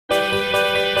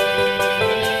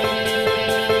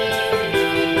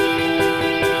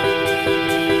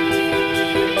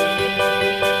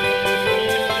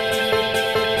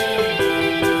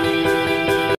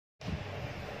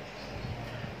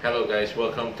guys,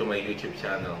 welcome to my YouTube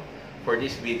channel. For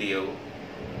this video,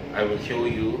 I will show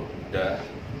you the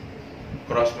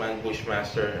Crossman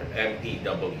Bushmaster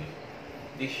MPW.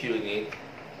 This unit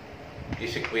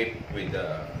is equipped with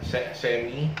a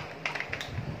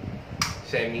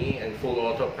semi and full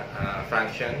auto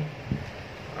function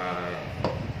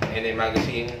and a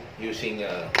magazine using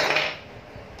a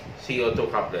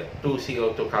CO2 couplet, 2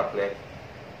 CO2 couplet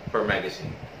per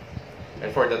magazine.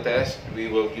 And for the test, we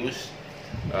will use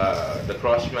the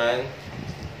Crossman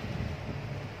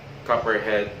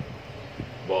copperhead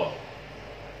ball.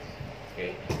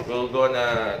 Okay, we're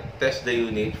gonna test the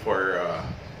unit for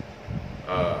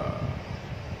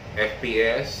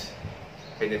FPS,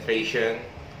 penetration,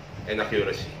 and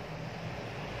accuracy.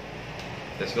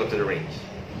 Let's go to the range.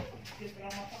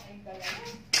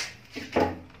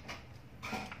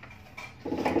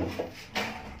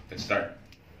 Let's start.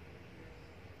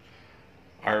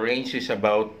 Our range is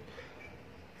about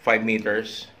 5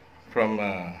 meters from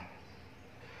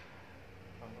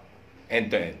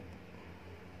end to end.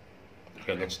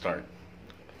 Okay, let's start.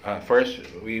 First,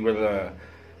 we will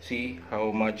see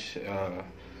how much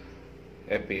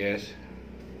FPS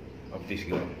of this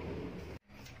gun.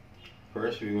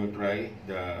 First, we will try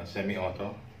the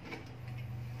semi-auto,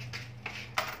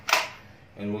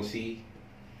 and we'll see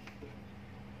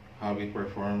how it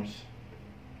performs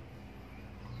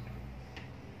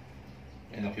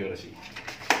and accuracy.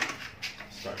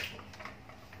 Start.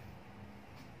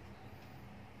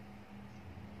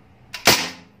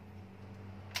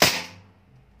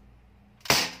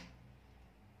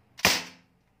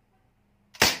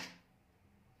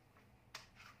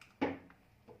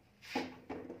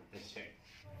 Let's check.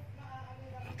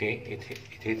 Okay, it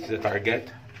hits the target.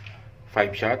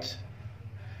 5 shots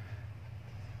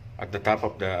at the top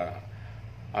of the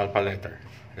alpha letter.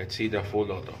 Let's see the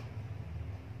full auto.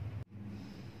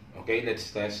 Okay, let's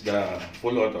test the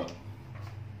full auto.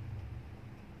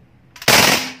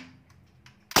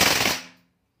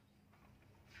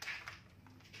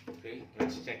 Okay,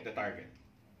 let's check the target.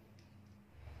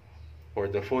 For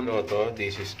the full auto,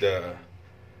 this is the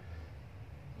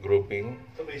grouping.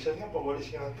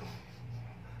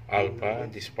 Alpha,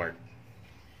 this part.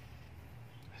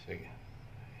 Sige.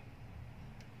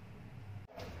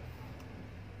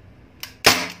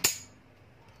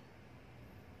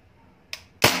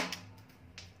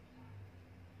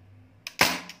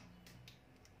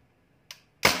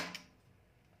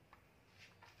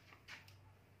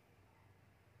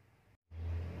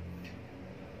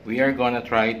 We are gonna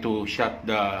try to shot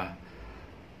the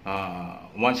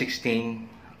 1/16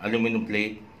 aluminum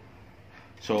plate.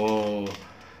 So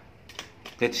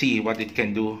let's see what it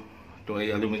can do to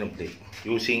a aluminum plate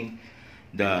using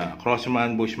the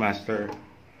Crossman Bushmaster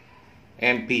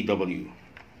MPW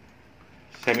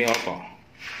semi-auto.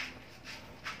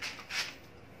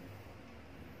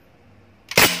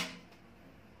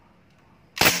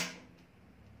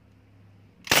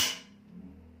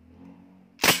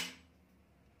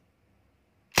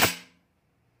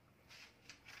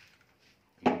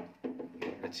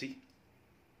 Let's see.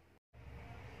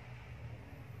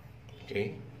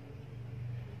 Okay,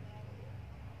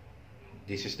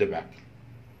 this is the back.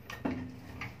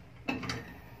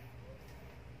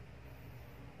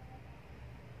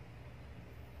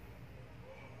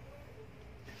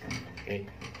 Okay,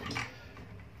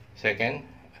 second,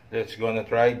 let's gonna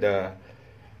try the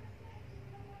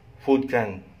food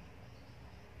can.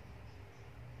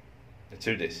 Let's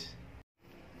do this.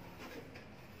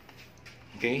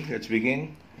 Okay, let's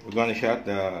begin. We're gonna shot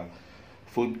the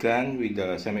food can with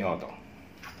the semi-auto.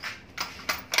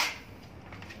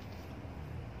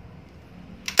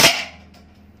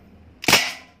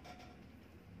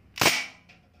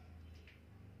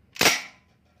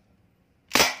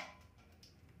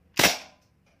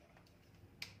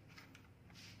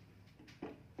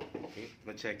 Okay,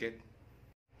 let's check it.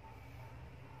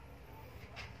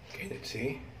 Okay, let's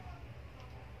see.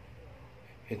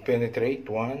 It penetrates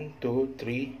 1, 2,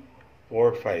 3,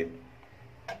 4, 5.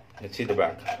 Let's see the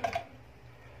back.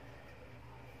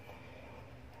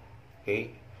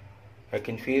 Okay, I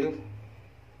can feel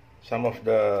some of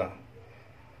the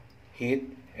heat,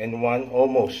 and one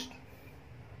almost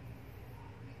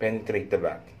penetrate the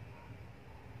back.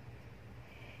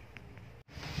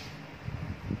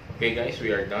 Okay guys,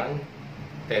 we are done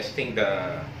testing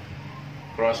the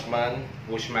Crossman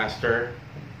Bushmaster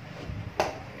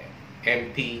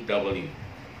MPW.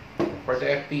 For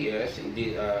the FPS,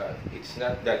 it's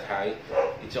not that high.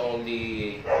 It's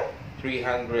only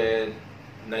 390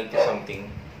 something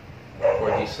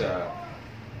for this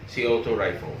CO2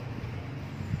 rifle.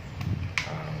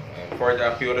 For the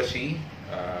accuracy,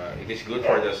 it is good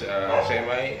for the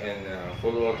semi and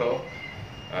full auto.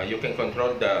 You can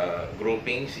control the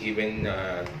groupings. Even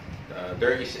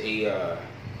there is a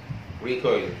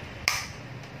recoil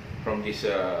from this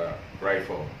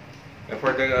rifle. And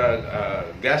for the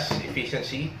gas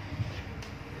efficiency,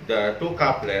 the 2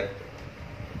 couplet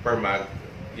per mag,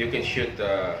 you can shoot 2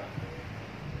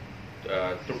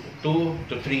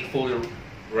 to 3 full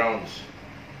rounds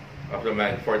of the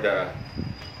mag for the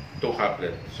 2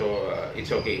 couplet. So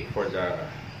it's okay for the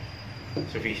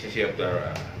sufficiency of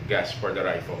the gas for the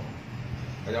rifle.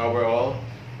 And overall,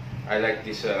 I like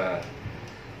this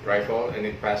rifle, and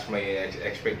it passed my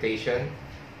expectation.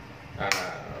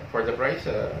 For the price,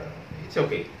 it's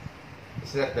okay.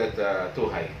 It's not that too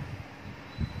high.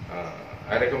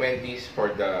 I recommend this for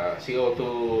the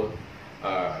CO2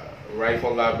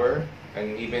 rifle lover,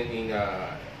 and even in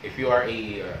if you are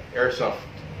a airsoft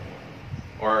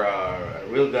or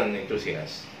real gun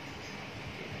enthusiast.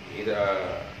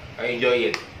 I enjoy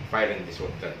it firing this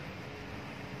one gun.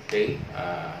 Okay,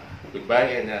 goodbye,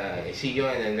 and see you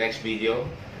in the next video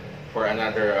for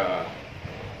another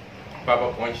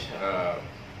pop-up punch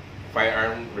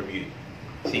firearm review.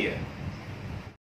 See ya.